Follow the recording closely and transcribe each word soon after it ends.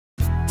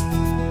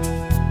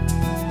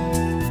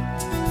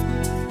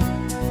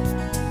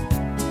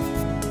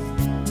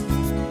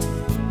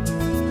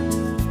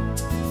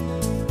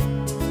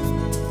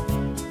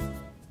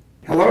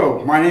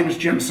Hello, my name is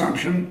Jim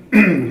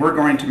Sumsion. We're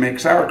going to make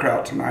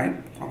sauerkraut tonight.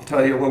 I'll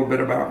tell you a little bit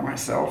about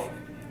myself.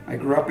 I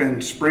grew up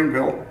in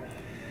Springville,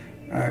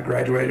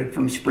 graduated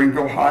from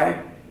Springville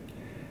High.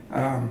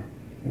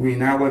 We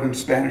now live in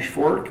Spanish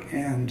Fork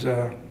and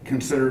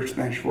consider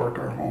Spanish Fork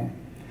our home.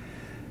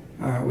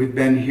 We've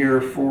been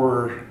here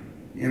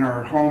in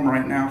our home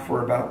right now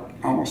for about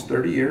almost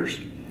 30 years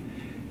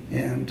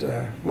and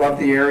love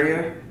the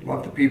area,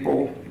 love the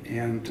people,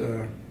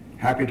 and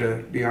happy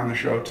to be on the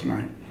show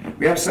tonight.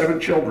 We have 7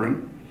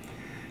 children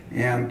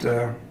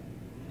and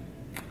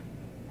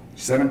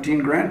 17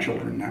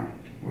 grandchildren now,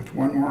 with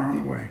 1 more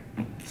on the way.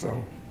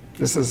 So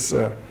this is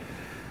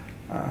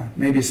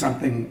maybe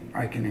something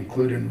I can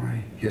include in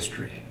my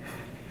history.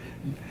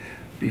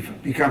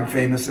 Become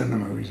famous in the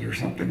movies or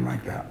something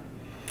like that.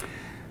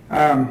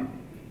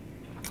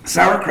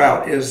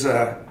 Sauerkraut is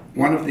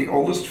one of the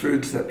oldest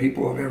foods that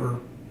people have ever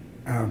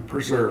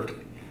preserved.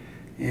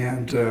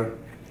 And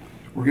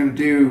we're going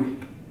to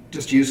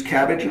just use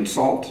cabbage and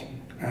salt.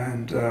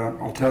 And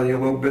I'll tell you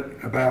a little bit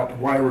about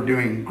why we're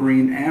doing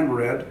green and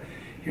red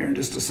here in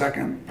just a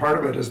second. Part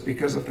of it is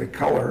because of the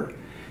color.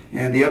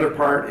 And the other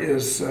part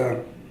is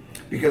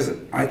because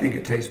I think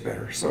it tastes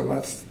better. So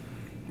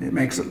it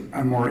makes it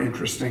more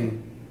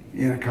interesting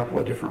in a couple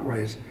of different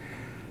ways.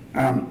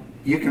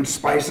 You can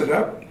spice it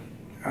up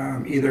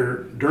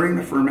either during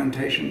the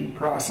fermentation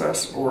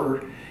process,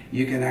 or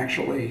you can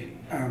actually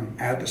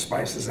add the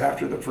spices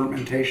after the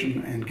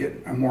fermentation and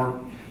get a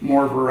more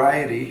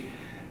variety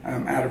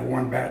out of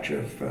one batch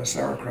of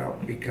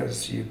sauerkraut,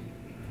 because you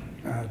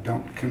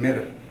don't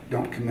commit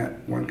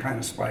one kind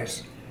of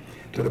spice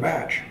to the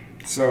batch.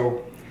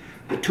 So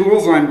the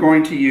tools I'm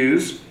going to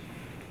use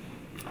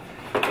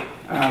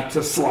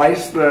to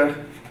slice the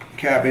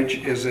cabbage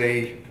is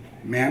a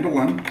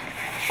mandolin.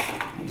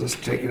 I'll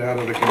just take it out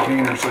of the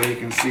container so you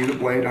can see the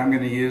blade. I'm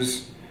going to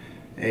use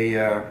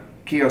a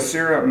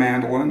Kyocera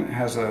mandolin. It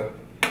has a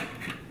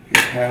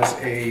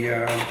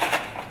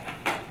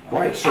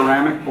white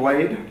ceramic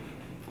blade.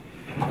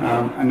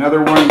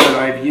 Another one that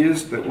I've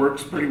used that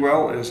works pretty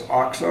well is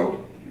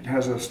OXO. It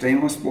has a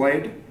stainless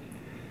blade.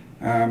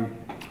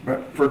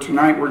 But for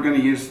tonight, we're going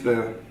to use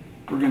the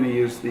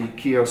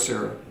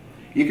Kyocera.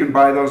 You can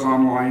buy those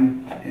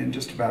online in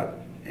just about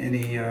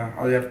any.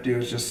 All you have to do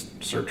is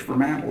just search for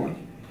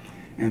mandolin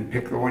and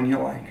pick the one you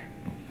like.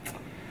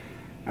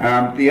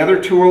 The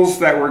other tools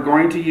that we're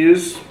going to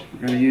use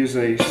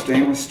a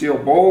stainless steel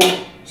bowl,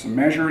 some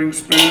measuring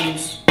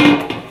spoons,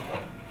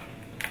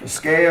 a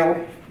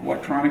scale,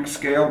 electronic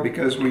scale,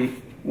 because we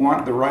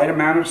want the right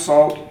amount of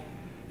salt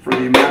for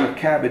the amount of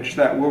cabbage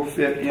that will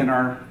fit in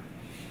our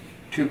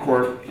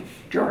 2-quart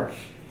jar.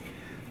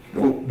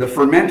 The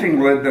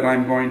fermenting lid that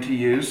I'm going to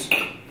use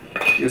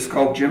is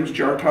called Jim's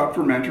Jar Top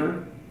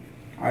Fermenter.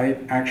 I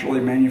actually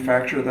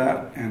manufacture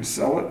that and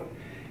sell it,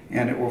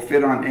 and it will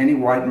fit on any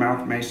wide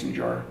mouth mason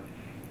jar.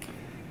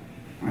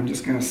 I'm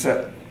just going to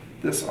set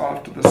this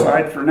off to the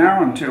side for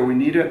now until we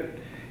need it.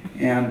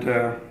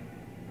 And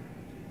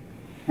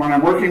when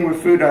I'm working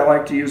with food, I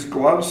like to use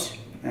gloves,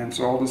 and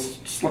so I'll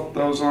just slip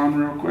those on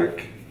real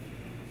quick,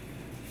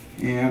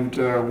 and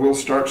we'll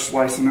start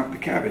slicing up the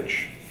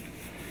cabbage.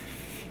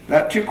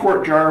 That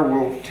 2-quart jar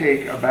will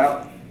take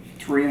about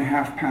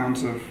 3.5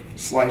 pounds of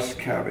sliced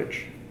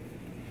cabbage.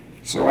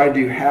 So I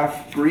do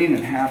half green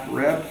and half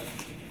red.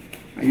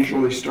 I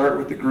usually start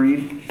with the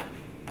green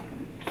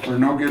for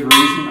no good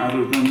reason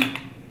other than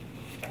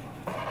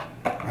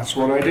that's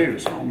what I do.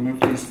 So I'll move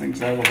these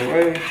things out of the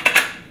way.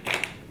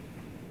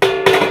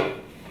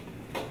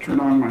 Turn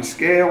on my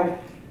scale.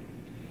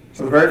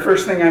 So the very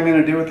first thing I'm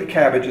going to do with the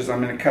cabbage is I'm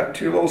going to cut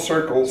 2 little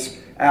circles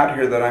out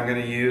here that I'm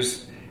going to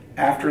use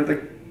after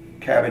the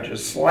cabbage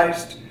is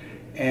sliced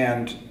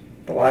and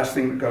the last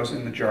thing that goes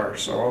in the jar.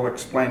 So I'll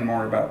explain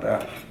more about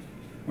that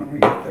when we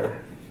get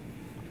there.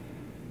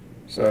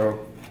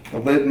 So the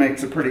lid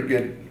makes a pretty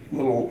good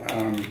little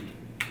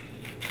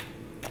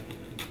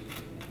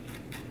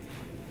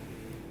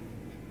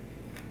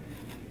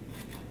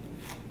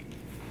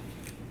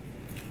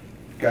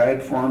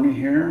guide for me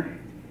here.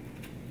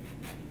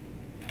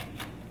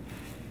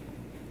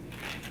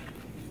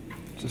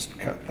 Just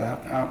cut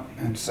that out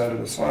and set it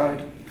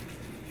aside.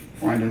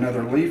 Find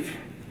another leaf.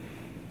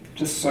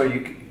 Just so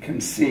you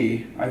can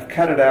see, I've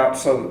cut it out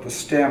so that the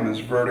stem is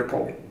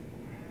vertical.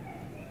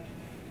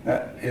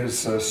 That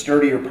is a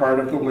sturdier part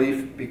of the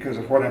leaf because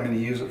of what I'm going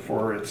to use it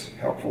for. It's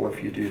helpful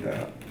if you do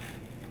that.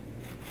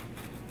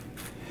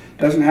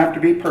 Doesn't have to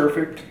be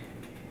perfect.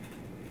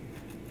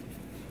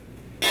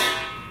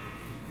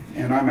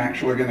 And I'm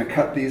actually going to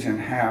cut these in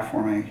half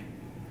when I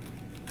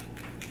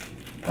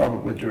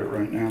probably do it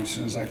right now as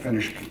soon as I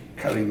finish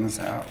cutting this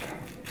out.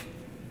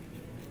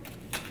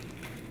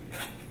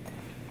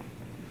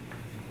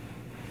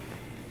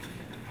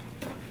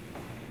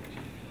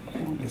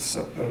 We'll just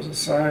set those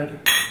aside.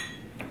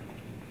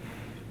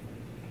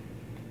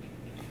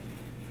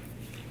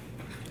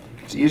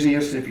 It's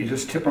easiest if you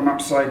just tip them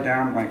upside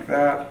down like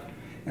that,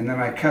 and then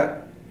I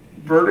cut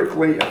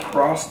vertically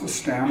across the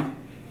stem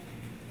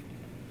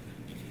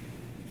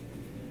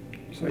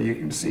so you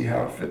can see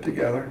how it fit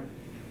together.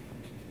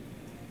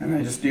 And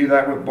I just do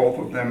that with both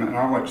of them, and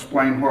I'll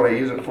explain what I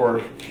use it for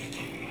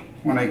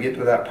when I get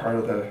to that part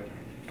of the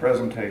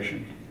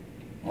presentation.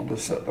 I'll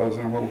just set those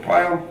in a little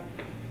pile,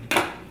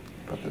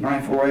 put the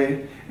knife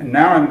away, and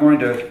now I'm going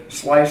to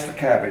slice the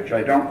cabbage.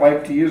 I don't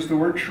like to use the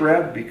word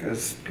shred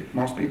because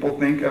most people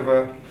think of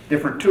a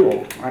different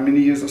tool. I'm going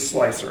to use a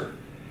slicer.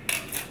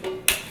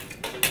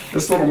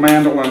 This little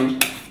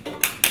mandolin,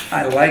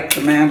 I like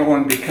the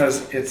mandolin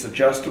because it's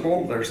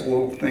adjustable. There's a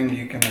little thing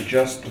you can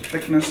adjust the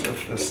thickness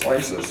of the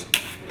slices.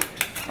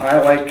 I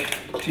like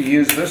to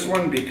use this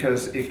one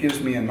because it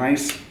gives me a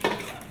nice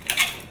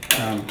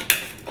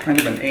kind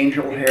of an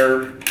angel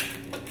hair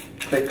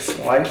thick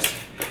slice.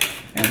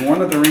 And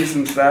one of the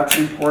reasons that's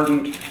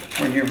important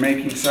when you're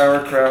making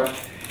sauerkraut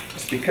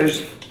is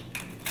because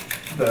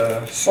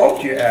the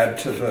salt you add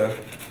to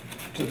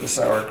the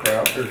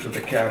sauerkraut or to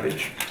the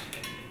cabbage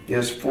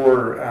is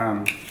for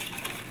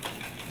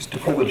is to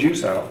pull the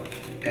juice out.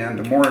 And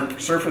the more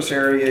surface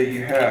area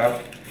you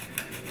have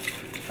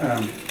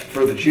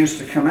for the juice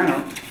to come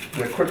out,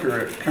 the quicker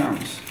it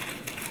comes.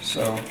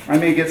 So I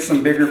may get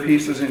some bigger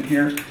pieces in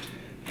here.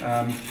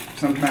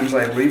 Sometimes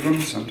I leave them,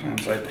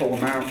 sometimes I pull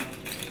them out.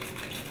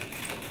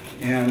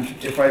 And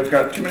if I've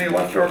got too many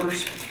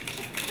leftovers,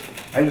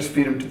 I just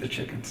feed them to the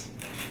chickens.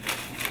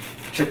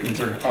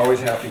 Chickens are always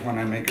happy when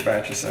I make a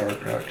batch of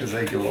sauerkraut because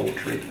they get a little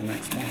treat the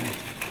next morning.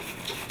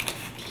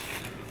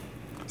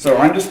 So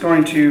I'm just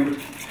going to,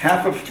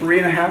 half of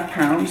 3.5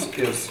 pounds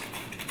is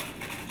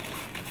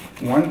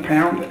 1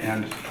 pound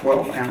and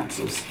 12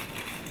 ounces.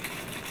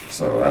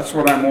 So that's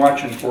what I'm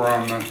watching for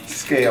on the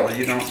scale.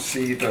 You don't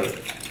see the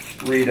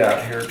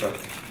readout here, but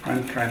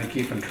I'm kind of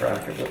keeping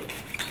track of it.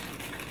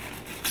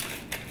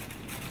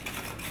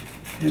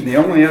 And the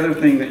only other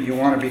thing that you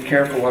want to be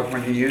careful of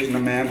when you're using a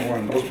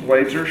mandolin, those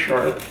blades are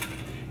sharp.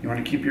 You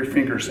want to keep your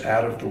fingers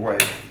out of the way.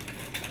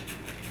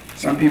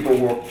 Some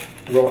people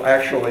will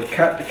actually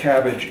cut the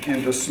cabbage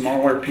into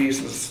smaller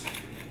pieces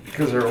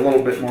because they're a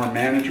little bit more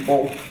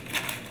manageable.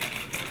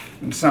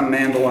 And some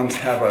mandolins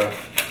have a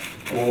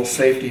little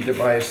safety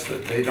device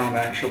that they don't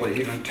actually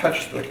even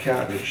touch the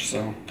cabbage,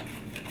 so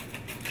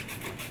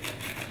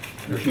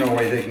there's no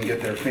way they can get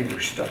their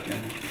fingers stuck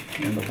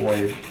in the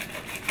blade.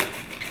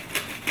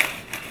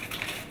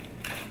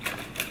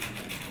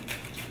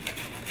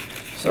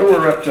 So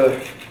we're up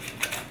to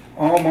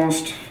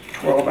almost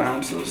 12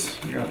 ounces.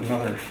 We got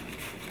another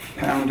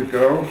pound to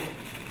go.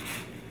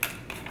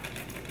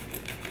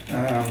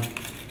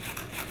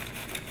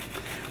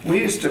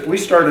 We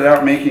started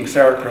out making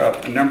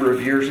sauerkraut a number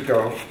of years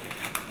ago.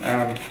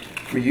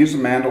 We used a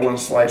mandolin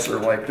slicer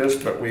like this,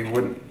 but we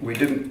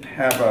didn't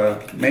have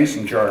a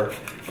mason jar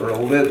or a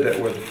lid that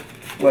would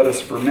let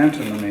us ferment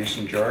in the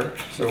mason jar.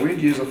 So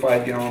we'd use a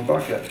 5-gallon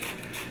bucket.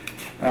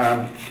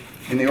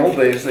 In the old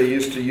days, they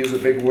used to use a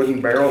big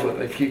wooden barrel that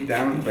they'd keep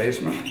down in the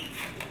basement.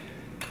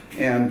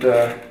 And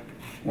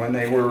when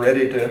they were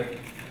ready to,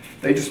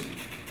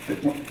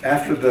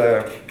 after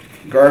the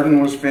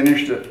garden was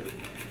finished at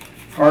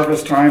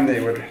harvest time,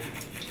 they would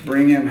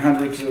bring in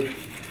hundreds of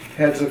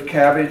heads of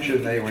cabbage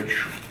and they would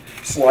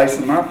slice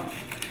them up,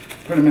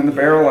 put them in the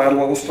barrel, add a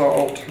little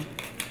salt,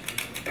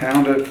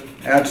 pound it,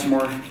 add some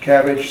more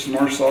cabbage, some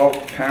more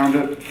salt, pound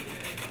it,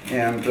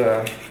 and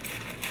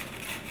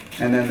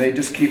then they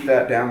just keep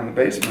that down in the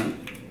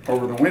basement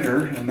over the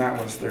winter, and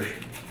that was their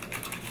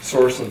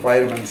source of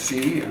vitamin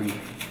C and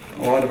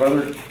a lot of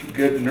other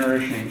good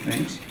nourishing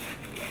things.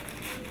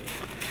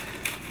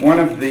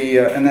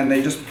 And then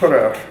they just put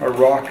a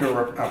rock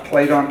or a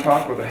plate on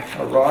top with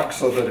a rock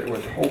so that it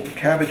would hold the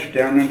cabbage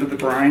down into the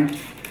brine.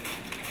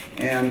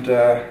 And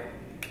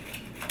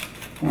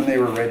when they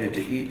were ready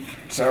to eat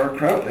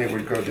sauerkraut, they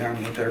would go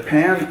down with their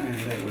pan and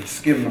they would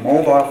skim the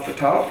mold off the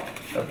top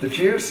of the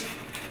juice,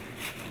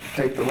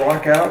 take the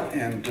rock out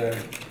and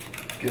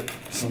get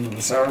some of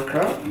the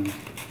sauerkraut and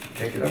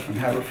take it up and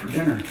have it for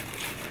dinner.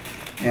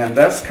 And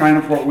that's kind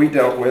of what we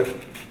dealt with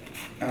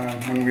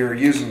when we were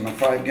using the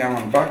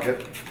 5-gallon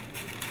bucket.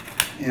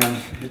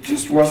 And it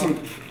just wasn't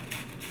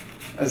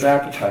as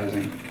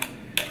appetizing.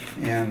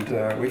 And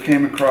we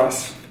came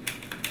across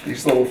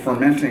these little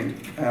fermenting,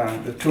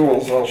 the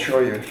tools. I'll show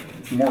you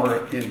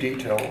more in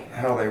detail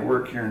how they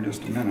work here in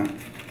just a minute.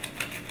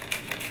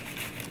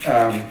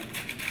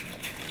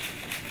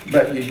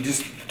 But you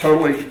just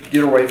totally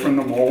get away from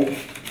the mold,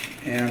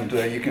 and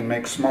you can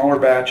make smaller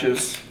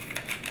batches.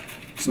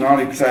 It's not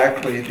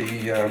exactly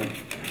the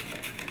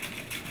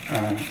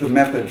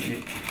method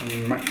you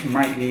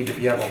might need if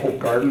you have a whole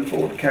garden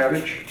full of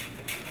cabbage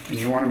and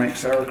you want to make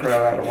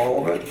sauerkraut out of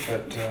all of it,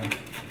 but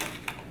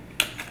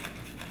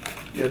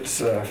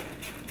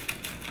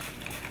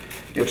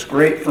it's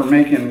great for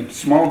making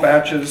small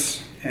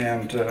batches,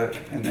 and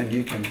then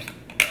you can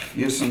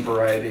use some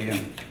variety.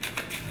 And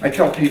I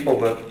tell people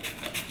that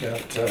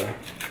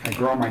I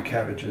grow my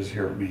cabbages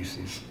here at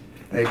Macey's.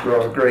 They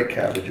grow a great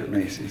cabbage at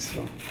Macey's.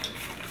 So.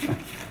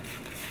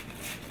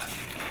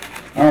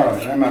 All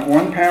right, I'm at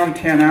 1 pound,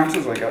 10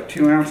 ounces. I got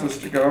 2 ounces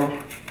to go.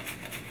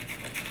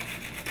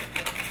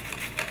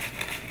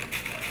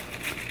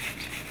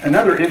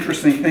 Another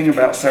interesting thing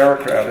about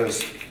sauerkraut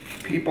is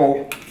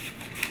people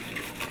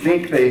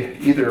think they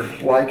either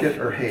like it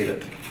or hate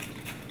it.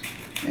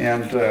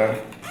 And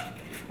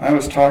I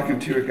was talking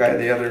to a guy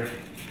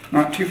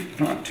not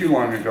too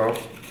long ago,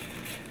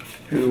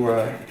 who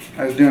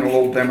I was doing a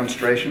little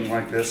demonstration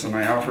like this, and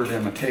I offered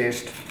him a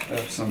taste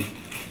of some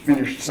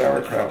finished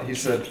sauerkraut. He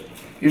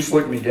just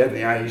looked me dead in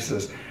the eye. He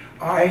says,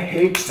 "I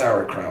hate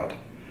sauerkraut."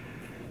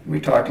 We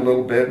talked a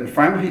little bit, and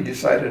finally he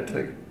decided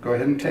to go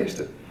ahead and taste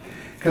it.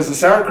 Because the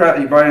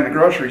sauerkraut you buy in the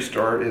grocery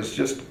store is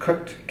just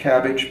cooked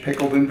cabbage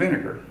pickled in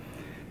vinegar.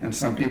 And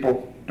some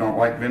people don't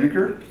like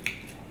vinegar.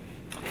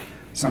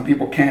 Some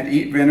people can't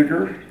eat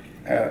vinegar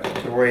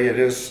the way it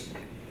is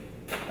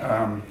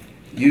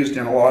used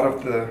in a lot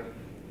of the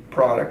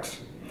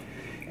products.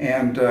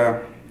 And I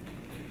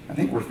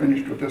think we're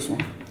finished with this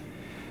one.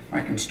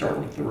 I can start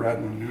with the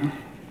red one now.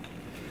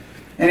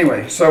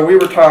 Anyway, so we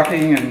were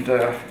talking, and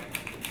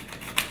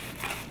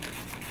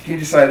he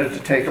decided to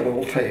take a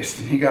little taste,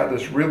 and he got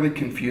this really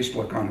confused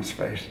look on his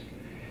face.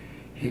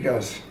 He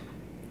goes,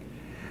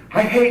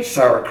 "I hate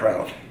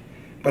sauerkraut,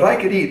 but I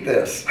could eat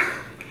this."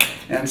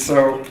 And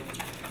so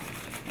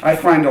I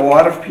find a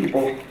lot of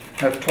people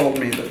have told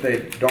me that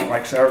they don't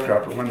like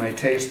sauerkraut, but when they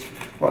taste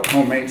what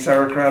homemade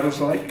sauerkraut is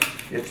like,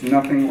 it's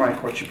nothing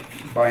like what you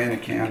buy in a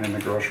can in the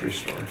grocery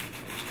store.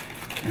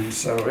 And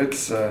so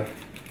it's a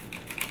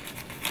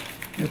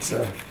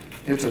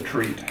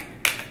treat.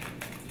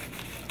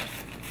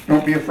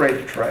 Don't be afraid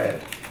to try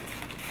it.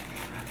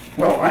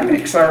 Well, I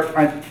make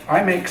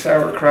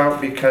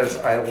sauerkraut because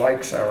I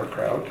like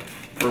sauerkraut,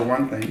 for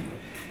one thing.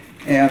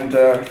 And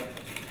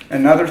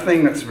another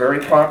thing that's very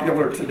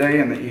popular today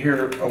and that you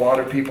hear a lot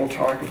of people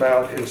talk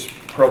about is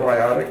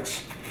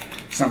probiotics.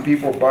 Some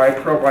people buy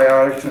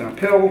probiotics in a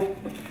pill,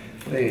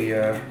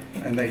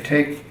 and they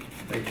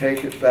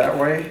take it that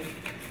way.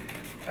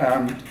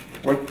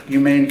 What you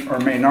may or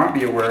may not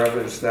be aware of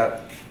is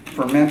that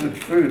fermented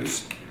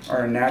foods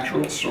are a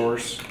natural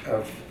source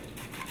of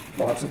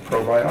lots of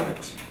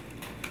probiotics.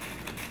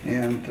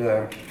 And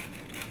the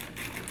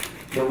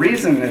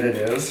reason that it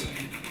is,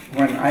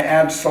 when I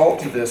add salt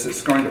to this,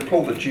 it's going to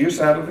pull the juice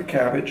out of the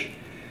cabbage.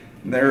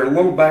 There are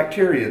little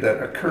bacteria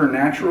that occur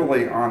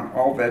naturally on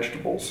all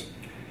vegetables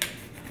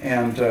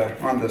and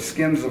on the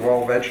skins of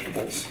all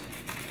vegetables.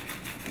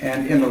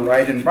 And in the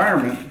right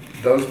environment,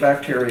 those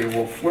bacteria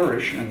will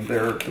flourish, and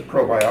they're the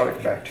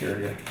probiotic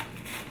bacteria.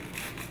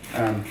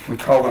 We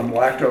call them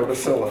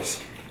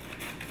lactobacillus.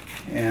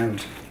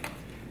 And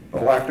the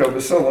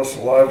lactobacillus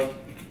love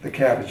the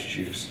cabbage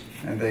juice,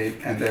 and they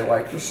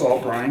like the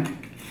salt brine.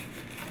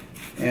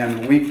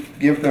 And we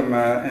give them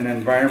an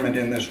environment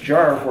in this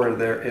jar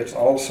where it's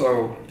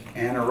also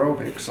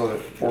anaerobic, so that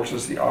it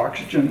forces the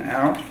oxygen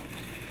out.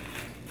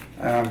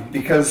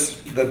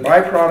 Because the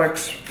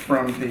byproducts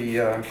from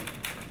the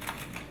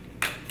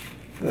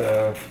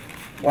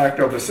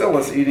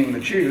lactobacillus eating the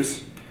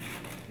juice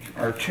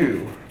are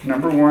two.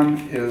 Number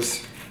one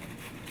is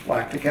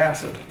lactic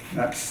acid.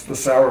 That's the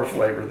sour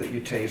flavor that you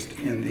taste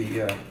in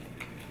the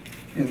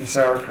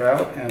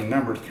sauerkraut. And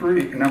number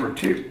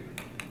two,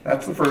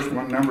 that's the first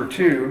one. Number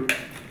two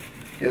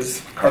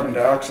is carbon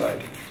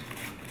dioxide.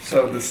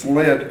 So this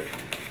lid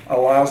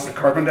allows the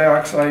carbon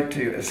dioxide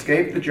to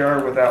escape the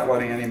jar without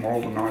letting any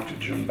mold and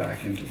oxygen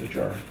back into the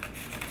jar.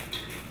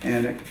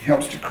 And it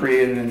helps to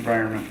create an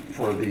environment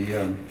for the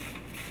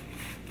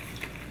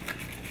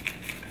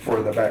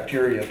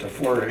bacteria to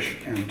flourish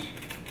and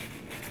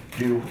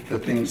do the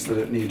things that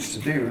it needs to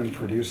do in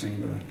producing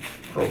the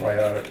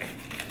probiotics.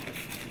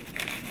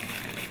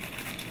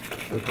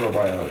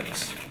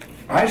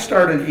 I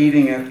started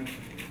eating it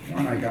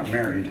when I got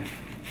married.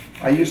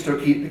 I used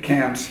to eat the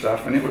canned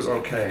stuff, and it was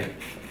okay.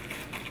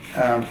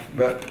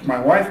 But my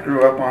wife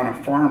grew up on a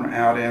farm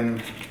out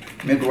in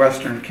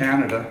Midwestern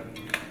Canada.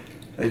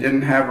 They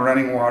didn't have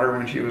running water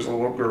when she was a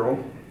little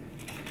girl.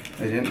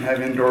 They didn't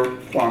have indoor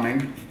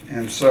plumbing.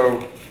 And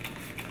so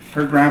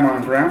her grandma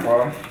and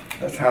grandpa,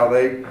 that's how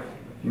they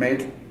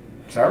made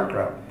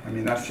sauerkraut. I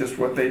mean, that's just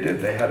what they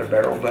did. They had a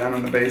barrel down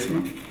in the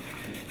basement.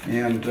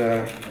 And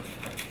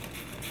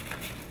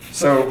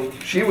so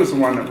she was the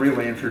one that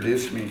really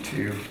introduced me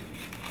to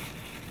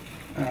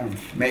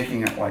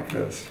making it like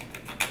this.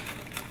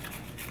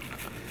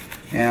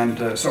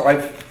 And so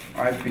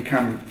I've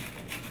become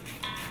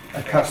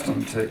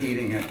accustomed to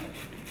eating it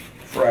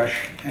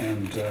fresh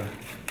and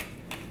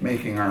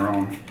making our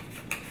own.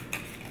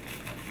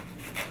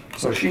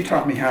 So she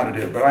taught me how to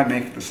do it, but I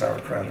make the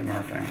sauerkraut in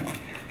our family.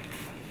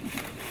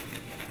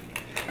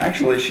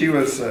 Actually, she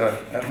was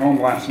at home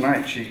last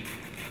night. She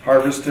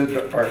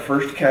harvested our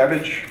first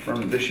cabbage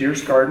from this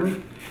year's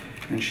garden,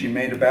 and she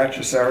made a batch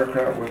of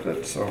sauerkraut with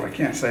it. So I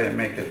can't say I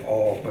make it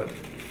all, but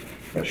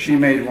she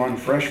made one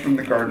fresh from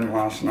the garden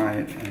last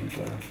night, and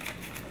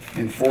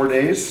in 4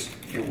 days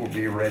it will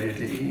be ready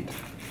to eat,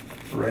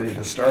 ready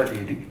to start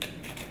eating.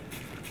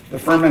 The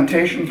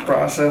fermentation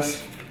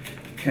process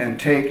can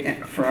take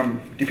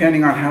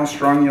depending on how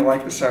strong you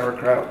like the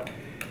sauerkraut,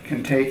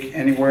 can take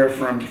anywhere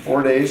from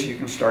 4 days. You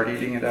can start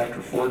eating it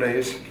after 4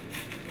 days,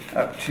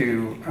 up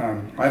to,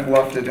 I've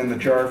left it in the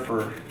jar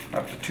for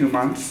up to 2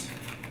 months.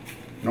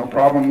 No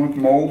problem with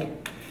mold.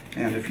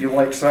 And if you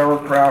like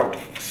sauerkraut,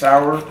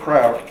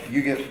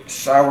 you get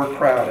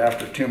sauerkraut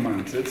after 2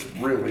 months. It's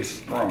really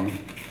strong.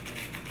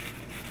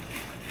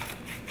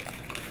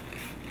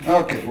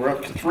 Okay, we're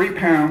up to 3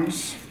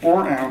 pounds,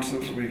 4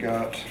 ounces. We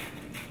got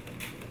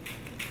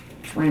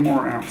 3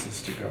 more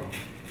ounces to go.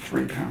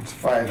 3 pounds,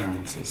 5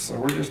 ounces. So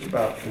we're just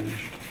about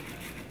finished.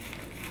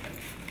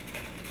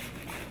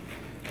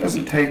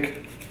 Doesn't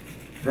take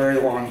very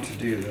long to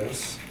do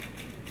this.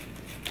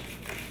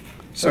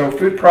 So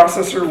food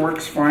processor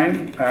works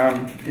fine.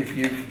 If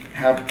you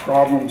have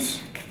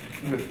problems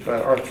with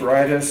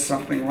arthritis,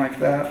 something like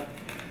that,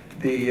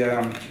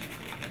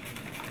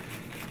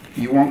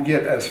 you won't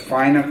get as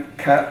fine a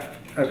cut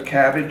of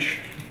cabbage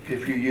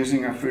if you're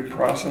using a food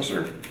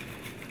processor.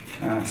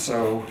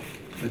 So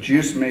the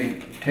juice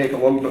may take a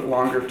little bit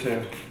longer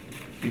to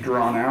be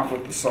drawn out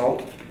with the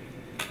salt.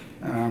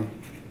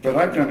 But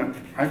I've done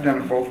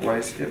it both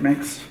ways. It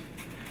makes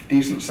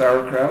decent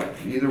sauerkraut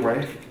either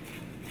way.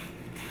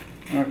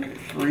 Okay,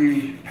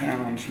 3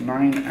 pounds,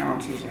 9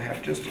 ounces. I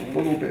have just a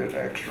little bit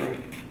extra.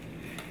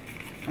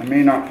 I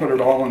may not put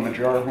it all in the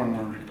jar when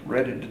we're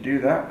ready to do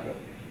that,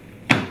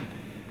 but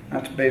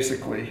that's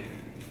basically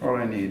what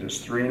I need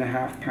is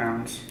 3.5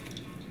 pounds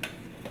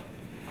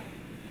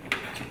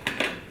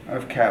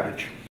of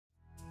cabbage.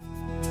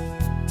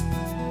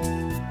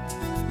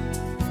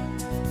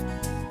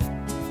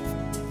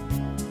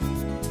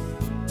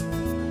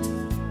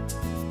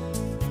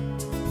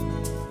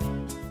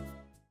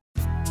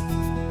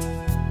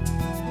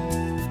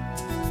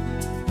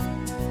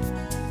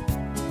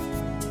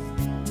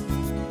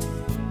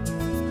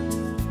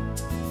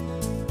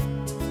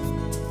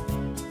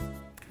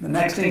 The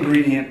next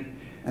ingredient,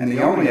 and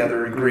the only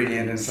other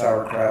ingredient in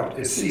sauerkraut,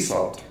 is sea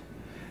salt.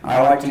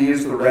 I like to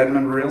use the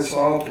Redmond real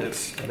salt.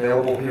 It's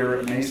available here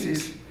at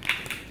Macey's.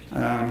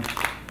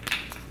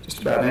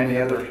 Just about any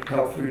other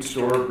health food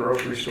store,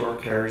 grocery store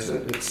carries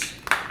it.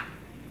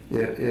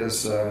 It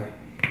is a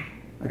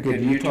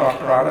good Utah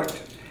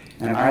product,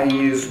 and I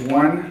use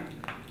 1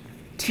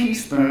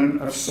 teaspoon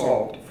of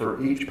salt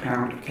for each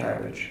pound of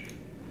cabbage.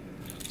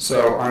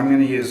 So I'm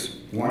going to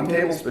use 1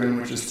 tablespoon,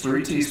 which is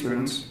 3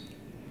 teaspoons,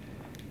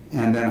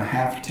 and then a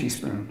half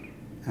teaspoon.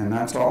 And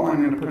that's all I'm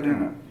going to put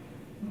in it.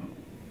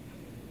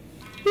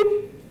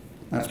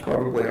 That's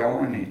probably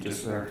all I need,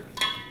 just there.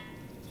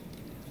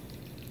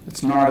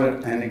 It's not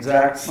an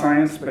exact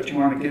science, but you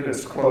want to get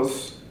as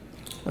close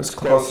as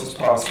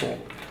possible.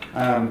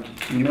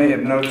 You may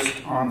have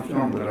noticed on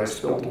film that I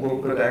spilled a little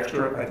bit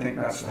extra. I think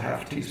that's a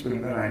half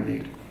teaspoon that I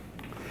need.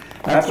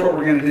 That's what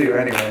we're going to do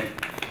anyway.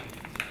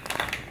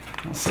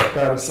 I'll set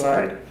that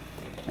aside.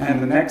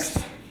 And the next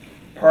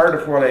part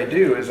of what I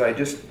do is I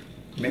just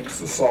mix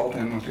the salt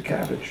in with the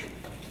cabbage.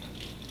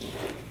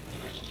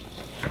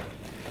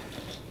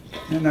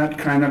 And that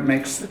kind of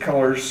makes the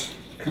colors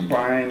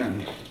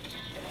combine,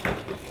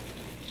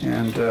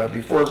 and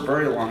before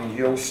very long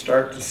you'll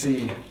start to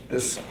see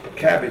this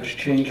cabbage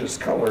changes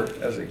color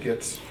as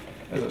the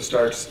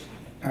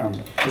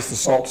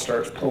salt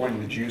starts pulling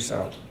the juice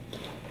out.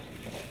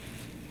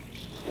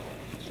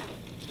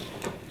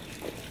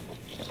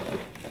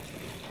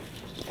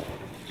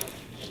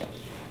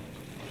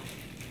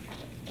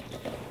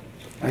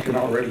 I can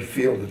already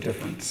feel the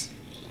difference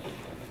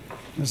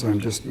as I'm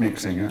just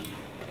mixing it.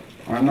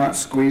 I'm not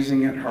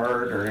squeezing it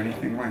hard or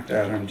anything like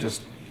that. I'm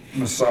just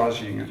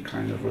massaging it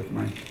kind of with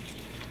my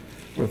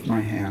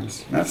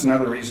hands. And that's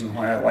another reason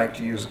why I like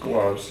to use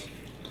gloves.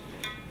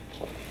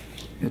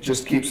 It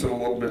just keeps it a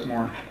little bit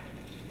more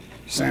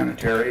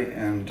sanitary,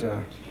 and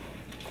I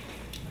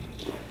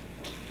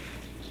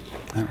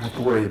don't have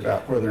to worry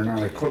about whether or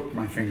not I clip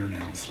my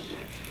fingernails.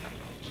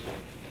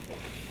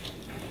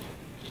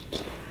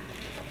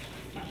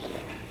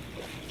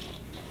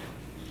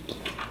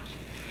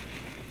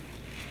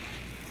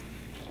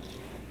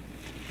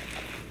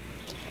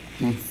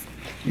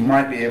 You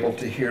might be able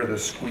to hear the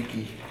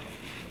squeaky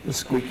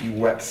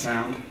wet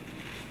sound.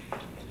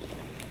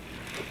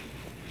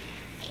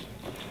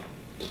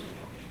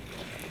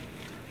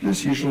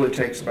 This usually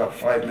takes about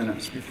 5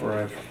 minutes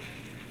before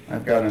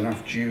I've got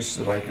enough juice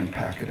that I can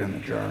pack it in the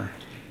jar.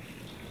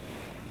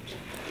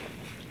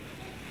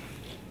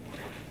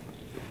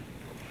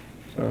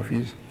 So if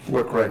you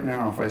look right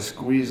now, if I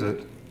squeeze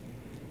it,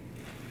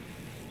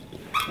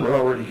 we're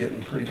already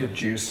getting pretty good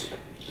juice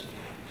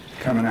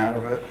coming out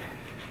of it.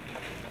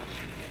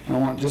 I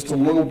want just a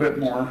little bit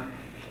more.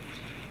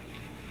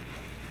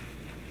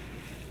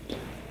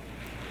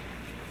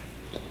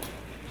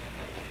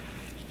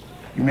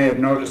 You may have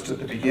noticed at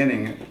the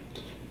beginning,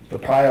 the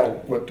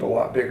pile looked a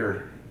lot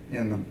bigger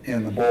in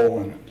the bowl,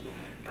 and it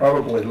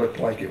probably looked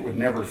like it would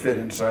never fit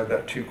inside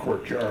that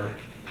 2-quart jar.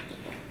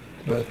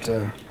 But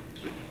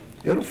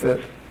it'll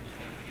fit.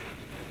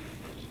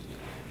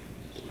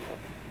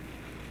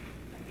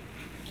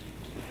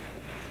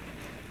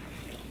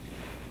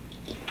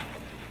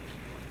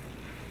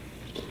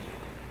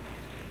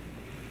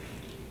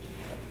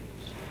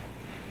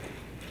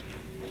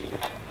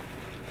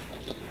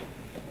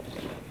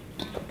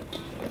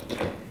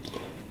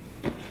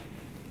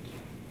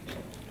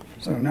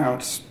 So now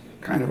it's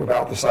kind of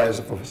about the size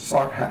of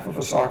half of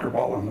a soccer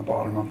ball on the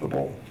bottom of the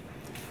bowl.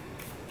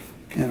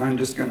 And I'm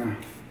just going to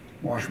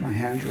wash my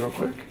hands real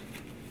quick.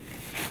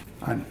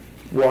 I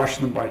wash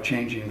them by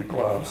changing the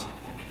gloves,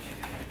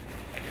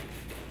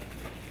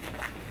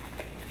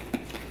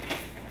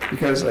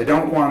 because I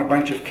don't want a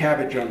bunch of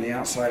cabbage on the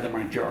outside of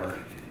my jar.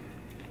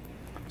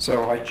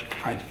 So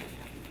I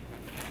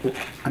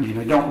mean,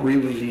 I don't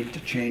really need to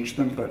change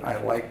them, but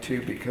I like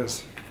to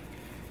because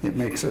it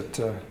makes it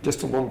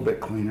just a little bit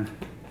cleaner.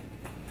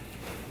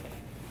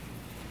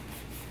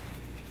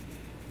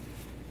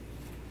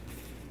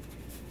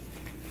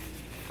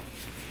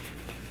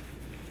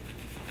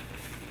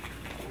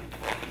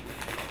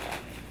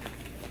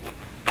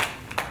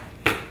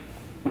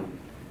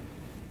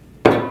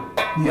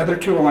 The other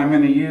tool I'm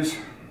going to use,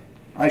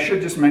 I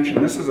should just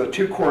mention, this is a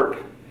 2-quart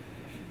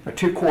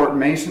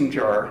mason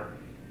jar,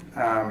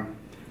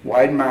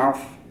 wide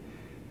mouth.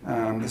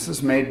 This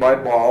is made by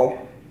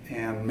Ball,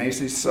 and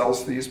Macey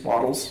sells these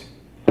bottles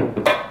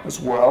as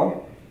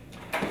well.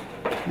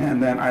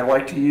 And then I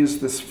like to use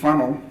this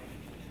funnel.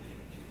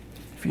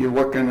 If you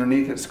look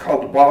underneath, it's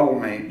called Bottle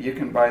Mate. You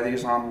can buy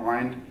these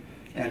online,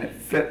 and it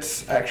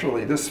fits,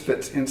 actually this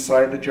fits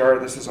inside the jar.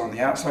 This is on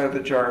the outside of the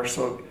jar,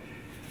 so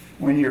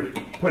when you're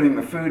putting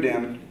the food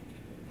in,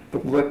 the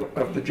lip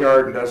of the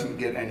jar doesn't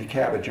get any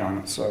cabbage on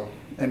it, so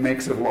it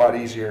makes it a lot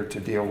easier to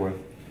deal with.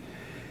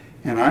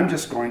 And I'm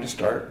just going to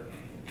start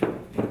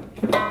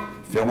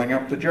filling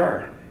up the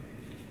jar.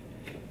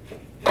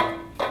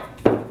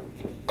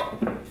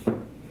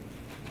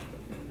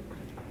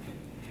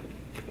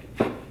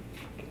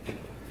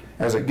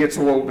 As it gets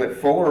a little bit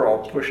fuller,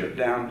 I'll push it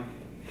down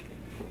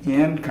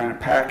in, kind of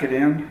pack it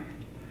in.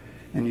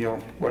 And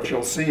what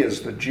you'll see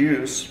is the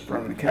juice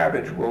from the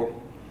cabbage will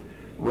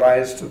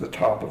rise to the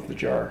top of the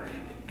jar.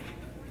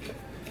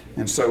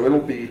 And so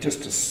it'll be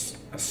just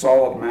a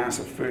solid mass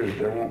of food.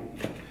 There won't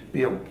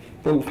be a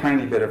little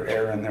tiny bit of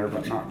air in there,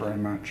 but not very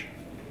much.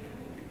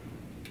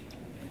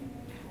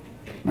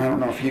 I don't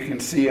know if you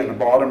can see in the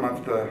bottom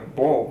of the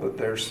bowl that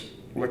there's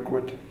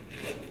liquid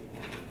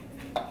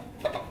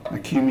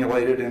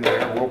accumulated in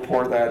there. We'll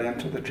pour that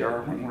into the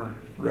jar when we're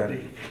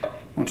ready,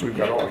 once we've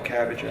got all the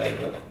cabbage out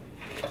of it.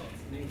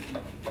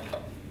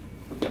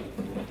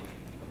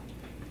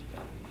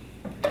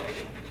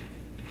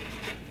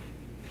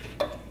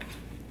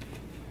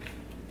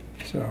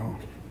 So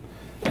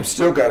I've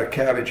still got a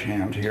cabbage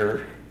hand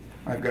here.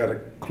 I've got a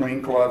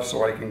clean glove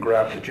so I can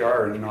grab the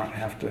jar and not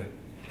have to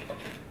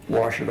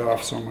wash it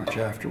off so much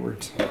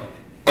afterwards.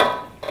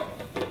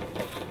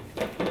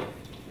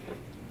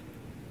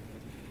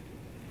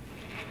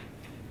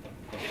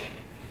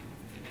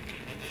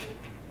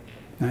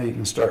 Now you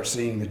can start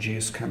seeing the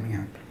juice coming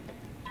up.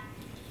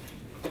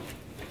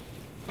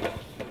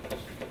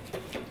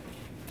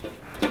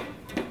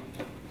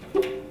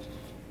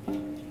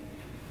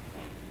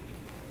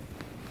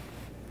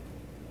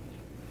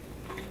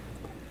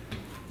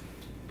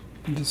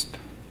 Just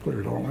put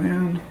it all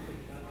in.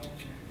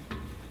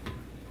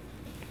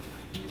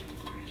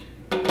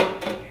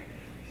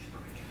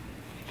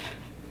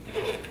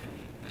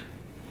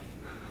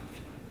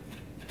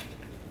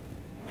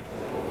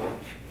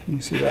 Can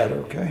you see that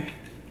okay?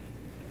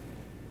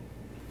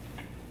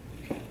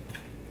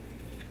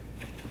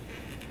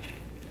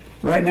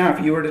 Right now,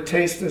 if you were to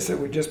taste this, it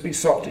would just be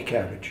salty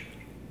cabbage.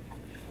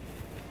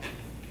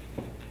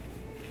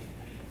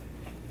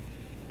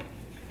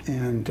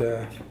 And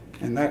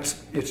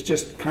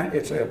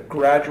it's a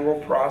gradual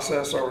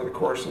process over the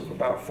course of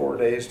about 4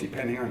 days,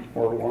 depending on,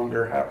 or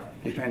longer,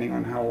 depending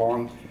on how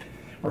long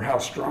or how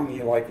strong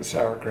you like the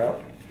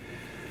sauerkraut.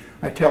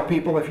 I tell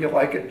people if you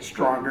like it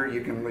stronger,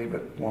 you can leave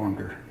it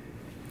longer.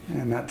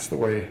 And that's the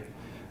way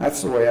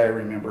I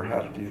remember how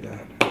to do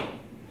that.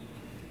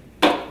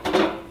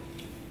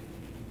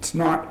 It's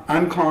not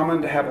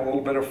uncommon to have a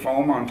little bit of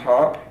foam on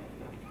top.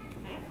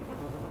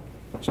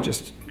 It's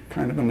just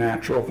kind of a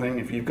natural thing.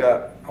 If you've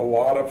got a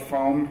lot of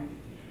foam,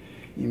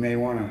 you may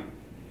want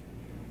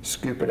to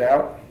scoop it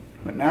out.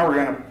 But now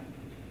we're going to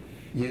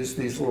use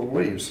these little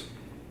leaves.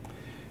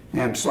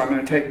 And so I'm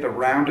going to take the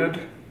rounded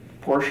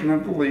portion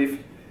of the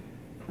leaf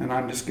and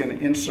I'm just going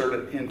to insert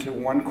it into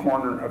one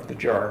corner of the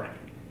jar.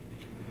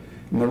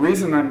 And the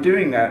reason I'm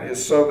doing that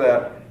is so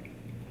that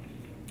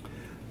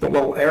the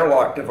little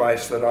airlock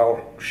device that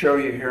I'll show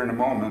you here in a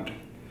moment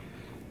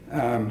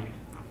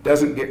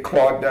doesn't get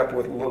clogged up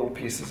with little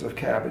pieces of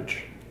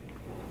cabbage.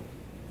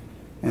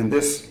 And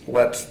this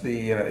lets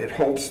it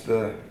holds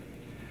the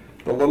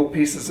little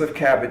pieces of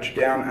cabbage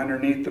down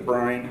underneath the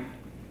brine,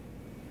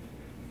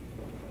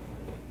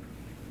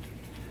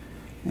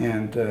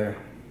 and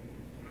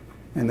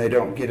they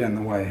don't get in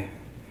the way.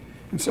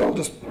 And so I'll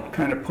just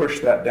kind of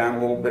push that down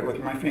a little bit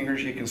with my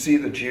fingers. You can see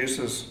the juice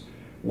is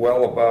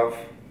well above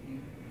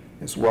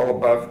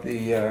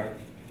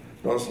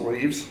those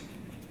leaves.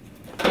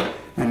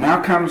 And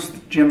now comes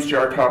Jim's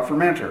Jar Top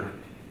Fermenter.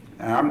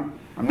 And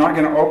I'm not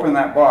going to open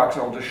that box.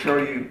 I'll just show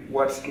you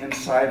what's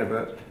inside of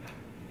it.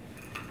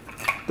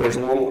 There's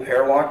a little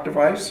airlock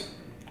device.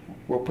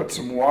 We'll put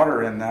some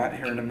water in that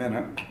here in a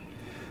minute.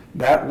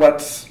 That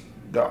lets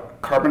the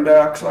carbon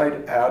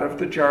dioxide out of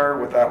the jar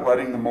without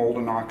letting the mold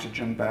and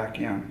oxygen back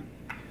in.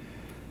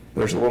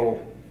 There's a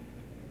little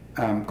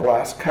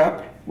glass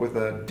cup with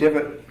a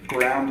divot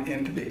ground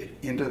into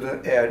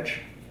the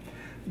edge.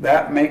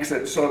 That makes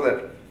it so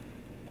that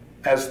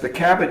as the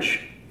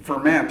cabbage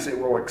ferments, it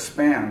will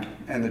expand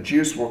and the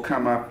juice will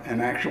come up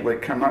and actually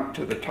come up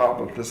to the top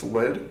of this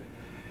lid.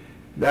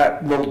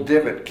 That little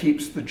divot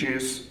keeps the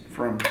juice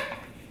from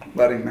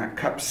letting that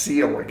cup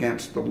seal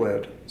against the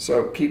lid.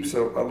 So it keeps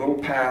a little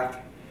path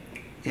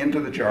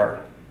into the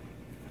jar,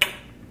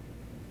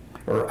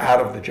 or out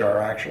of the jar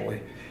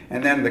actually.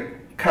 And then the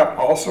cup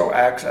also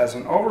acts as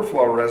an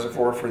overflow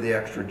reservoir for the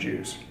extra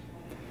juice.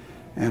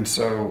 And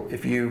so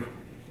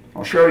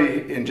I'll show you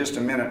in just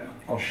a minute,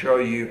 I'll show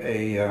you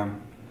a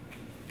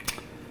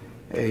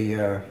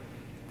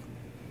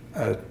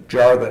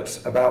jar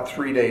that's about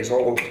 3 days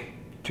old,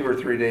 2 or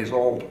 3 days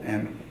old,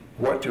 and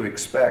what to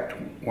expect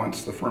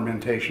once the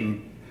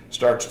fermentation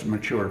starts to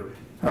mature.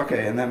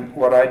 Okay, and then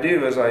what I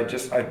do is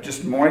I've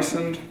just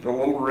moistened the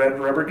little red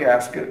rubber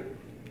gasket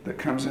that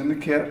comes in the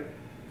kit.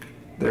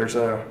 There's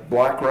a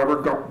black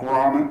rubber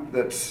grommet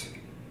that's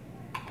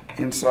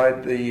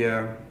inside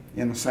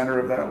in the center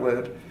of that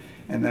lid,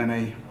 and then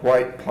a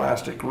white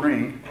plastic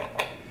ring.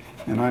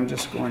 And I'm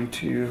just going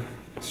to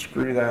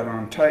screw that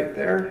on tight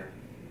there.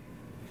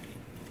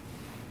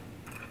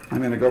 I'm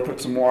going to go put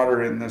some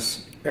water in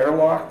this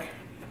airlock.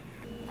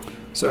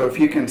 So if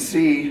you can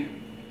see,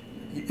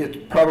 it's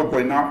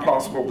probably not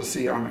possible to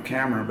see on the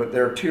camera, but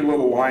there are 2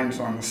 little lines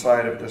on the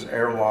side of this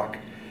airlock.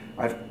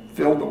 I've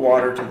filled the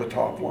water to the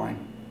top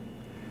line.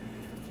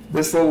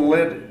 This little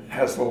lid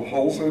has little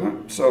holes in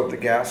it, so the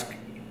gas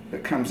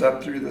that comes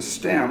up through the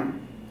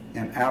stem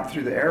and out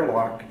through the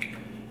airlock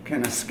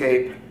can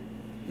escape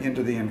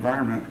into the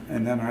environment,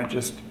 and then I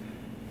just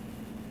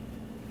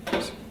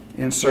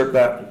insert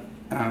that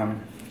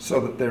so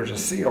that there's a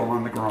seal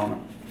on the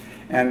grommet.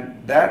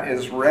 And that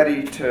is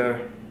ready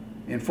to,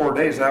 in 4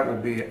 days, that will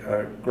be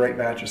a great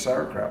batch of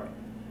sauerkraut.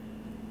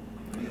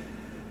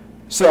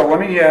 So let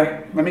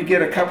me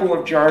get a couple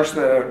of jars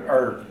that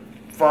are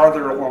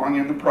farther along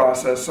in the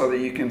process so that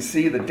you can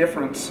see the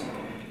difference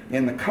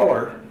in the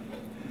color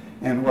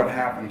and what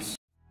happens.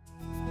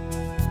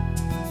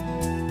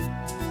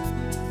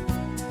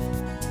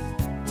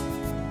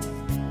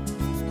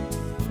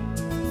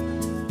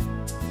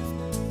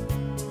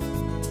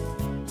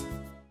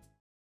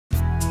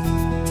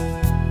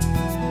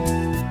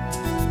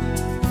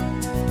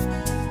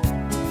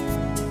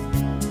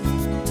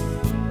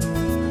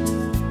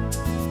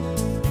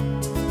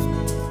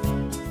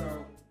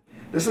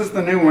 This is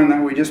the new one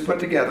that we just put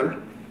together.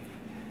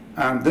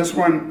 This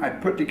one I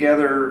put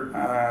together,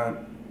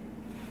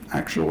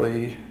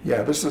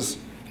 this is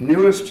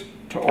newest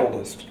to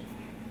oldest.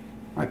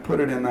 I put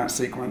it in that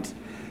sequence.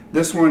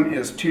 This one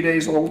is 2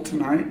 days old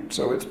tonight,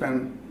 so it's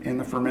been in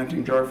the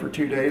fermenting jar for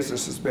 2 days.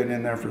 This has been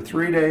in there for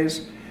 3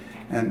 days,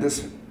 and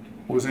this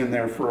was in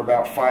there for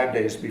about 5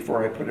 days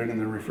before I put it in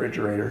the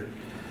refrigerator.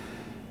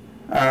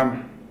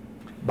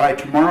 By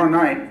tomorrow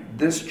night,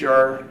 this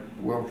jar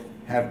will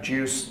have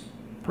juice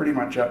pretty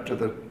much up to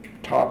the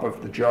top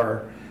of the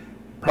jar.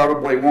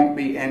 Probably won't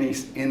be any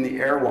in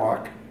the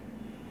airlock.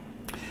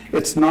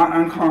 It's not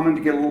uncommon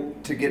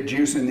to get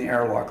juice in the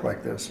airlock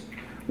like this.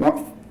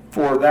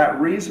 For that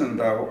reason,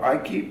 though, I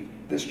keep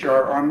this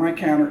jar on my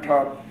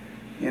countertop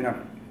in a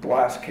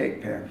glass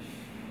cake pan.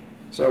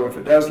 So if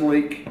it does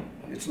leak,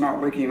 it's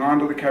not leaking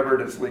onto the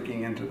cupboard, it's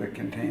leaking into the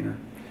container.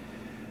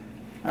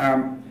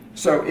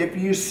 So if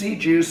you see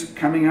juice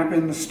coming up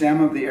in the stem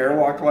of the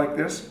airlock like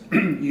this,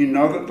 you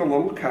know that the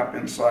little cup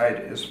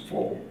inside is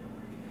full.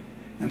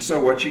 And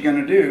so what you're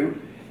going to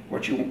do,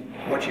 what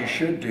you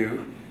should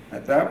do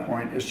at that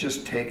point is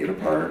just take it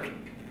apart,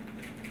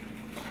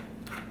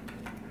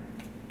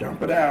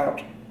 dump it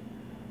out,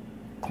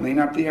 clean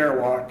up the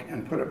airlock,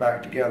 and put it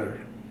back together.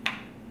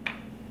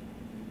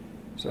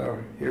 So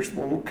here's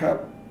the little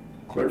cup,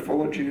 clear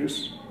full of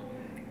juice.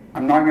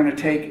 I'm not going to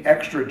take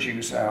extra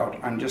juice out.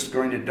 I'm just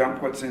going to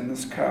dump what's in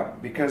this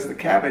cup because the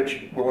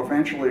cabbage will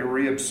eventually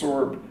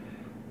reabsorb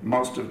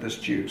most of this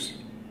juice.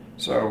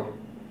 So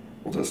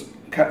we'll just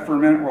cut for a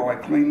minute while I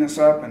clean this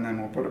up and then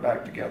we'll put it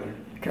back together.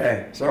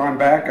 Okay, so I'm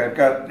back. I've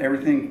got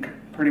everything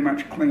pretty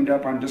much cleaned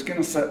up. I'm just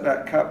going to set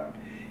that cup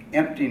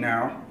empty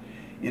now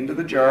into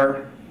the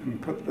jar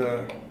and put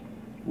the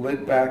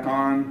lid back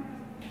on.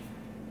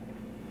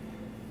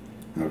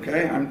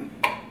 Okay,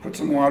 put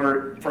some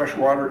water, fresh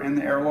water in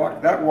the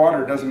airlock. That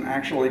water doesn't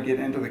actually get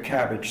into the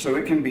cabbage, so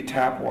it can be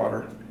tap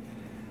water.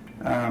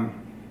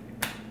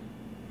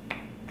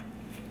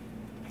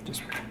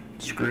 Just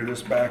screw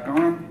this back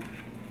on.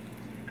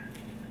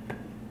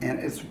 And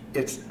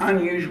it's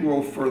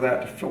unusual for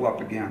that to fill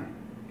up again,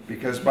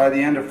 because by the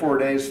end of 4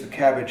 days, the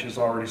cabbage has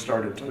already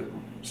started to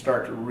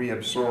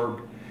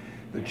reabsorb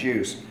the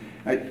juice.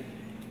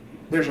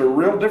 There's a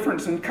real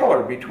difference in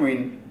color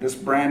between this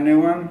brand new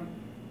one,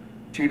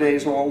 2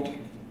 days old,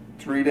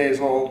 3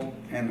 days old,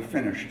 and the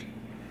finished.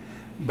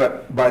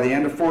 But by the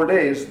end of 4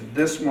 days,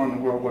 this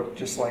one will look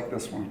just like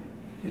this one.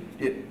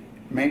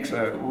 makes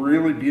a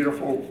really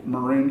beautiful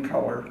maroon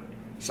color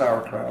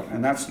sauerkraut,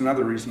 and that's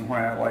another reason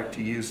why I like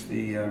to use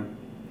the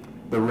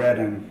red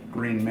and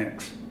green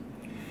mix.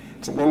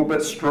 It's a little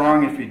bit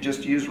strong if you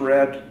just use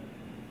red,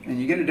 and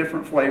you get a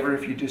different flavor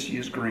if you just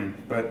use green,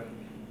 but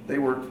they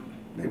work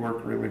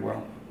really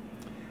well.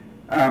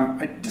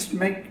 I just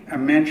make a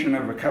mention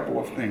of a couple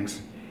of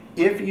things.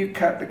 If you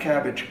cut the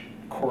cabbage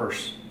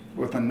coarse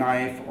with a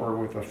knife or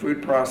with a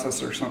food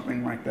processor or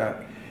something like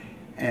that,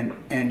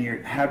 and you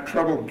have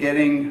trouble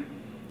getting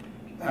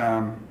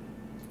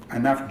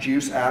enough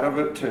juice out of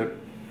it to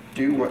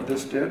do what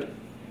this did,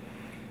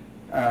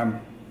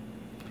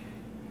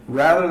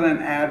 rather than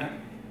add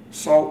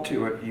salt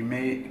to it, you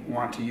may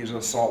want to use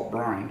a salt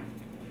brine.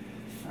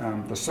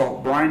 The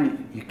salt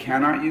brine, you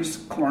cannot use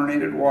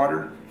chlorinated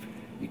water.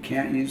 You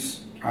can't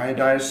use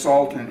iodized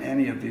salt in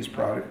any of these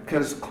products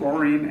because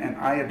chlorine and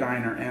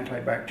iodine are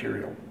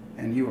antibacterial,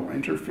 and you will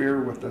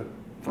interfere with the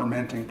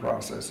fermenting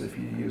process if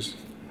you use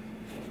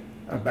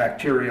a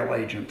bacterial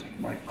agent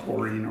like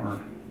chlorine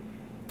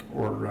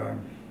or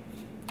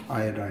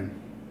iodine.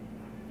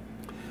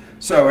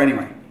 So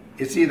anyway,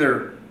 it's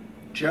either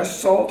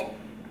just salt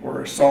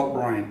or a salt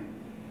brine.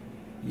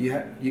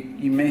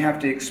 You may have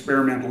to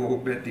experiment a little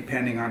bit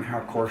depending on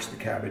how coarse the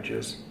cabbage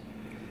is.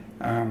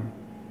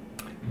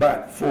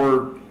 But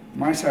for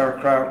my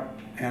sauerkraut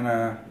and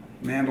a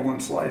mandolin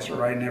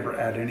slicer, I never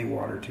add any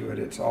water to it.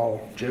 It's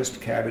all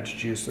just cabbage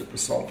juice that the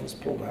salt has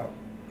pulled out.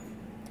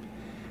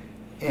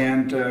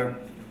 And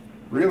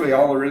really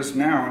all there is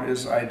now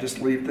is I just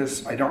leave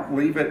this, I don't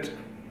leave it,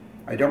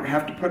 I don't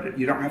have to put it,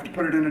 you don't have to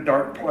put it in a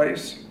dark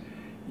place.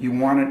 You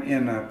want it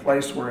in a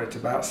place where it's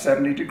about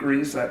 70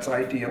 degrees, that's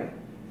ideal.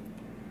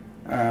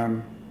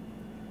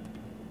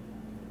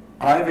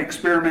 I've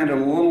experimented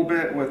a little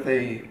bit with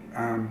a,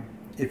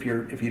 if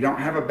you don't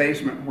have a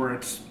basement where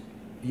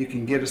you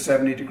can get a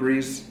 70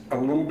 degrees, a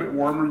little bit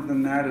warmer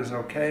than that is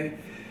okay.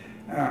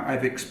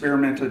 I've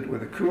experimented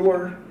with a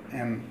cooler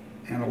and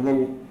a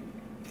little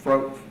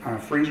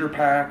freezer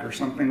pack or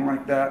something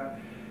like that.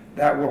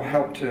 That will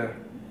help to,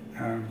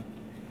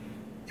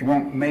 it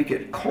won't make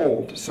it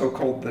cold, so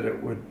cold that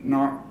it would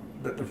not,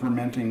 that the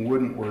fermenting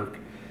wouldn't work,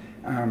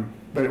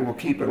 but it will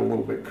keep it a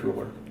little bit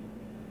cooler.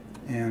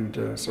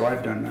 And so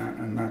I've done that,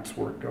 and that's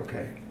worked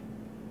okay.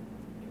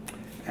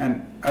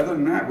 And other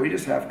than that, we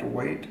just have to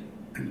wait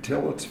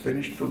until it's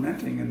finished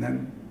fermenting, and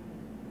then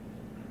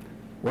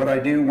what I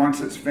do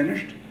once it's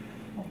finished,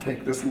 I'll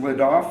take this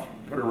lid off,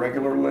 put a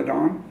regular lid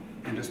on,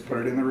 and just put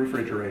it in the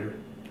refrigerator.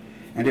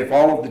 And if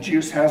all of the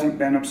juice hasn't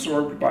been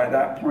absorbed by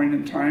that point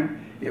in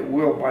time, it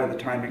will by the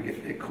time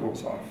it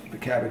cools off. The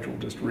cabbage will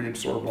just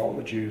reabsorb all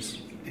the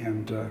juice,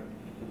 and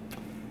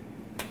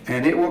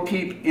it will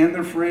keep in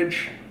the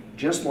fridge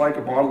just like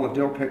a bottle of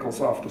dill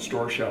pickles off the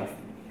store shelf.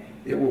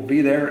 It will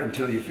be there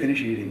until you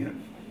finish eating it.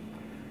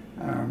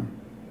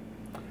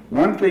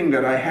 One thing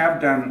that I have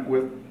done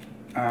with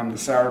the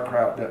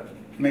sauerkraut that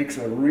makes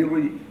a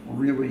really,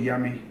 really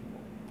yummy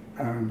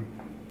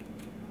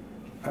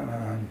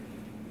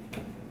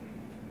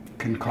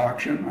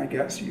concoction, I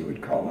guess you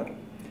would call it.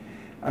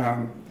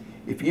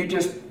 If you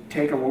just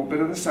take a little bit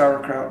of the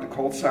sauerkraut, the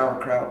cold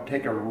sauerkraut,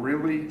 take a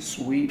really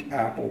sweet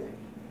apple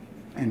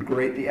and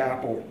grate the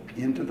apple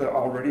into the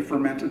already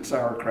fermented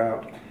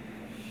sauerkraut,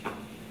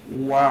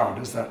 wow,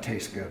 does that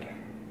taste good.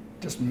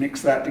 Just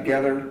mix that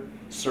together,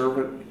 serve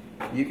it.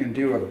 You can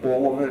do a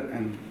bowl of it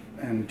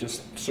and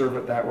just serve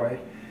it that way.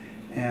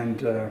 And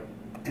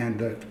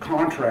the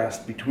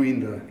contrast between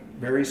the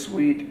very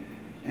sweet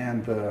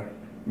and the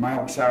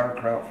mild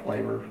sauerkraut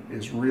flavor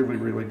is really,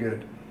 really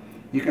good.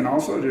 You can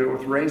also do it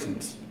with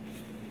raisins,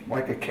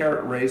 like a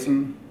carrot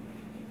raisin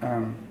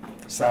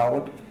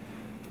salad.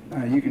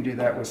 You can do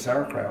that with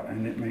sauerkraut,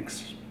 and it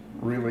makes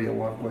really a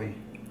lovely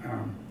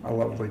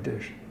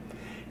dish.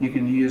 You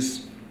can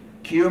use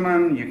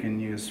cumin, you can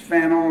use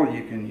fennel,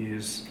 you can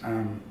use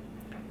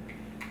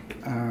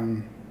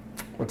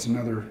what's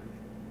another?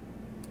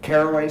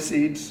 Caraway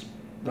seeds.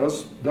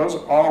 Those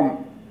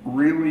all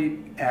really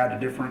add a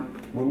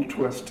different little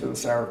twist to the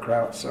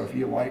sauerkraut. So if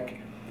you like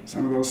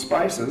some of those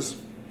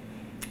spices,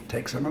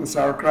 take some of the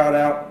sauerkraut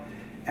out,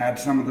 add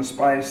some of the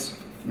spice,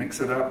 mix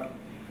it up,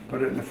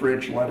 put it in the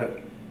fridge, let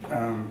it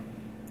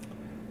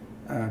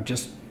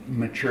just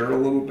mature a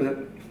little bit.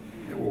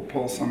 It will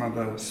pull some of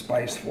the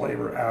spice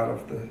flavor out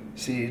of the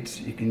seeds.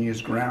 You can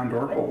use ground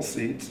or whole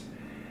seeds,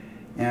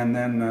 and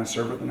then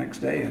serve it the next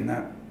day, and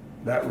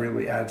that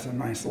really adds a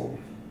nice little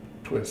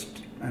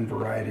twist and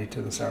variety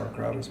to the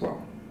sauerkraut as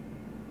well.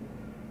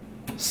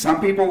 Some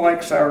people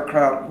like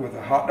sauerkraut with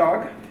a hot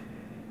dog.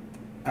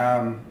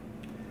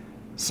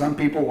 Some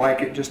people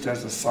like it just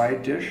as a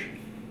side dish.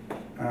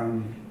 I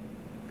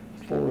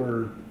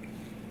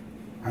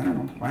don't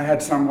know. I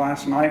had some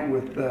last night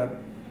with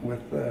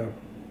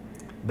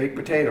baked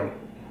potato,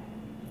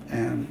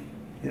 and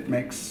it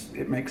makes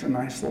a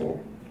nice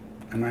little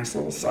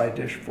side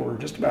dish for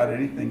just about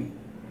anything.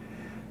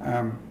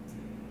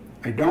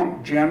 I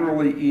don't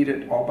generally eat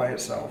it all by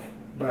itself,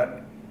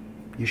 but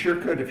you sure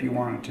could if you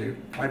wanted to.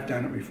 I've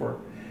done it before.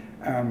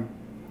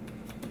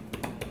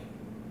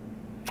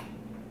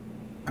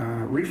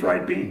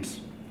 refried beans.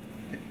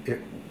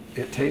 It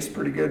tastes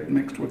pretty good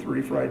mixed with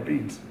refried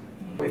beans.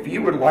 If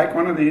you would like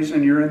one of these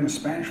and you're in the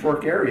Spanish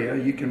Fork area,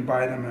 you can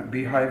buy them at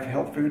Beehive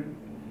Health Food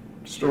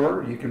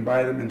Store. You can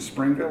buy them in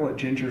Springville at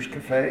Ginger's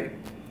Cafe.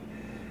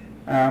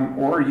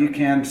 Or you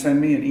can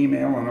send me an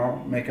email and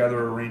I'll make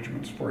other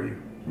arrangements for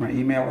you. My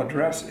email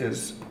address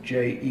is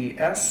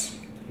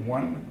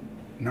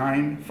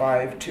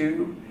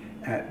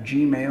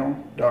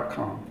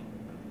jes1952@gmail.com.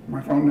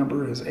 My phone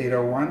number is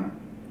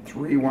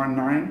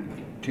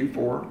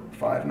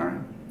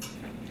 801-319-2459.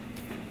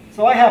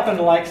 So I happen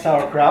to like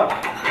sauerkraut.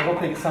 I don't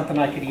think it's something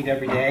I could eat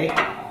every day.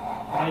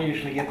 I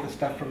usually get the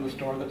stuff from the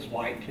store that's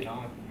white, you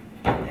know,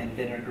 and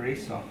vinegary,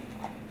 so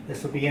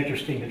this will be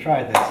interesting to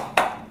try this.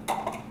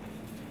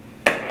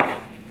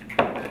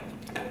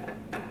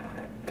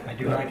 I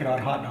do like it on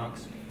hot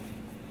dogs.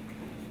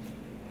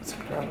 Let's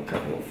grab a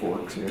couple of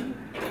forks here.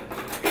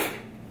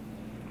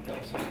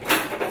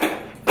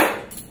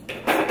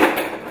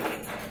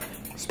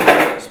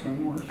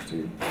 Spoon works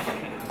too.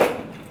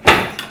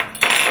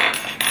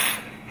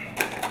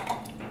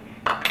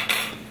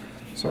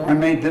 So I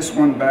made this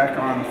one back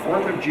on the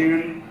 4th of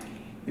June.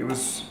 It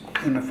was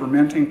in the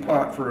fermenting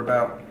pot for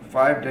about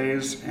 5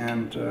 days,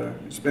 and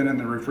it's been in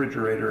the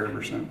refrigerator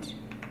ever since.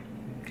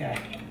 Okay.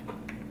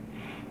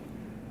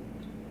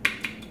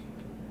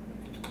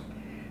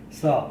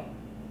 So,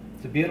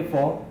 it's a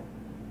beautiful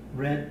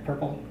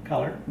red-purple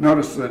color.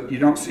 Notice that you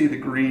don't see the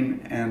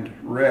green and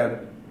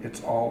red.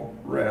 It's all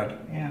red.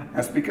 Yeah.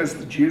 That's because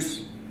the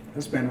juice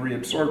has been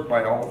reabsorbed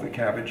by all of the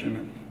cabbage in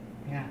it.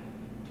 Yeah.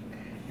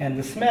 And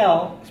the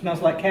smell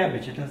smells like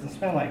cabbage. It doesn't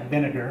smell like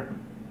vinegar,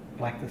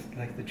 like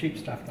the cheap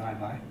stuff that I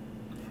buy.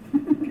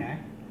 Okay.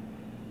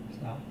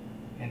 So,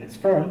 and it's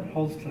firm.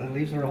 Holds. The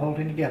leaves are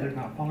holding together,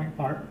 not falling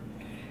apart.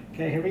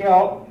 Okay, here we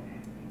go.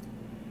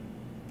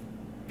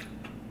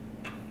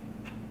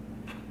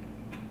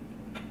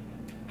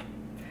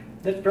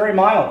 It's very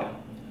mild.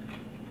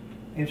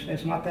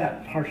 It's not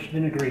that harsh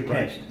vinegary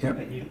taste Yep.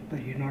 that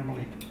you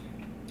normally.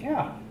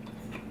 Yeah.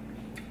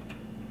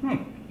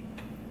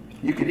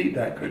 You could eat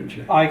that, couldn't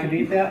you? I could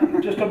eat that,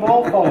 just a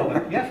bowl full of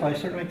it. Yes, I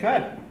certainly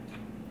could.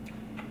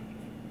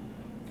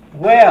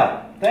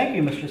 Well, thank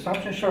you, Mr.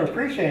 Sumsion. Sure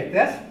appreciate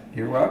this.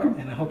 You're welcome.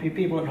 And I hope you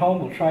people at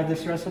home will try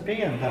this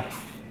recipe and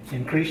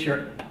increase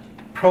your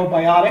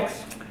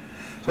probiotics.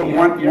 So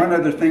one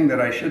other thing that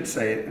I should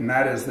say, and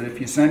that is that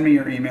if you send me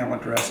your email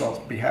address,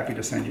 I'll be happy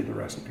to send you the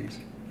recipes.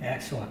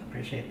 Excellent.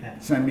 Appreciate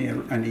that. Send me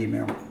an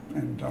email,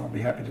 and I'll be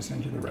happy to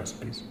send you the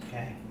recipes.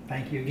 Okay.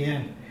 Thank you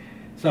again.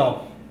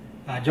 So,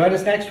 join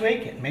us next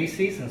week at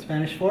Macey's in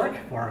Spanish Fork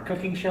for our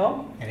cooking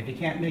show. And if you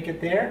can't make it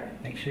there,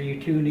 make sure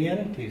you tune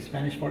in to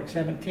Spanish Fork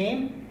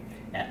 17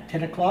 at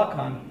 10 o'clock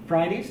on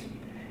Fridays.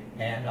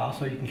 And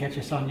also you can catch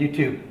us on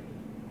YouTube.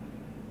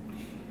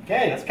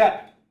 Okay, let's cut.